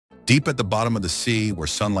Deep at the bottom of the sea, where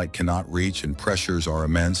sunlight cannot reach and pressures are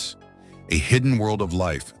immense, a hidden world of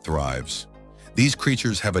life thrives. These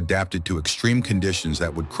creatures have adapted to extreme conditions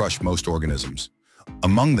that would crush most organisms.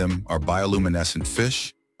 Among them are bioluminescent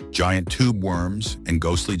fish, giant tube worms, and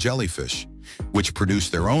ghostly jellyfish, which produce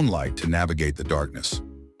their own light to navigate the darkness.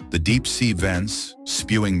 The deep sea vents,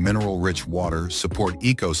 spewing mineral-rich water, support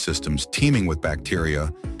ecosystems teeming with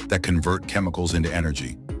bacteria that convert chemicals into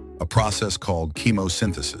energy, a process called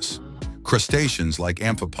chemosynthesis. Crustaceans like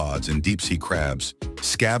amphipods and deep-sea crabs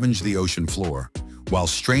scavenge the ocean floor, while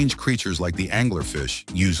strange creatures like the anglerfish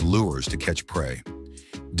use lures to catch prey.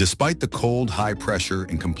 Despite the cold, high pressure,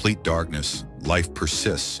 and complete darkness, life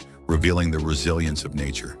persists, revealing the resilience of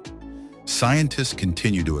nature. Scientists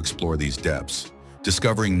continue to explore these depths,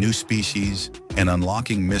 discovering new species and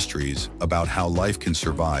unlocking mysteries about how life can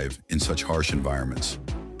survive in such harsh environments.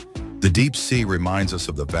 The deep sea reminds us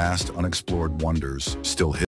of the vast, unexplored wonders still hidden.